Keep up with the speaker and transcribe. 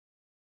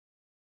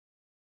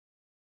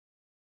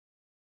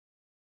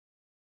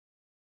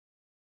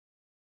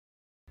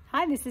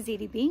Hi, this is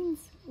Edie Beans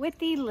with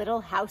the Little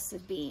House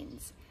of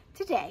Beans.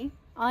 Today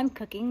on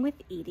Cooking with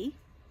Edie,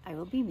 I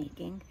will be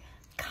making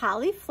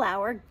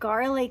cauliflower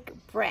garlic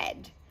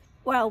bread.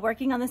 While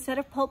working on the set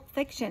of Pulp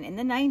Fiction in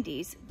the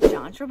 90s,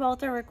 John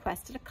Travolta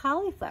requested a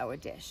cauliflower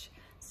dish.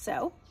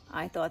 So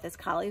I thought this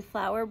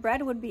cauliflower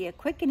bread would be a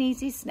quick and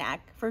easy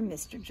snack for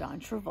Mr. John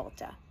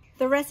Travolta.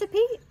 The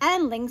recipe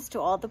and links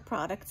to all the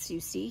products you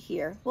see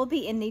here will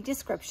be in the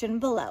description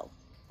below.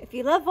 If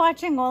you love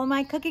watching all of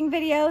my cooking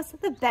videos,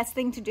 the best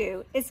thing to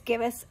do is give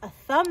us a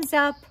thumbs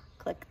up,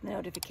 click the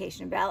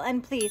notification bell,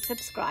 and please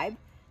subscribe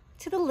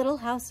to the Little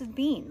House of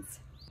Beans.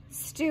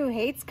 Stu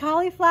hates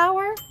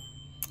cauliflower?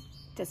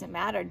 Doesn't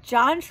matter.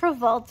 John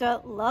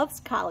Travolta loves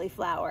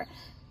cauliflower.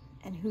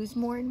 And who's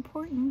more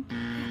important?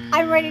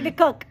 I'm ready to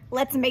cook.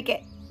 Let's make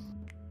it.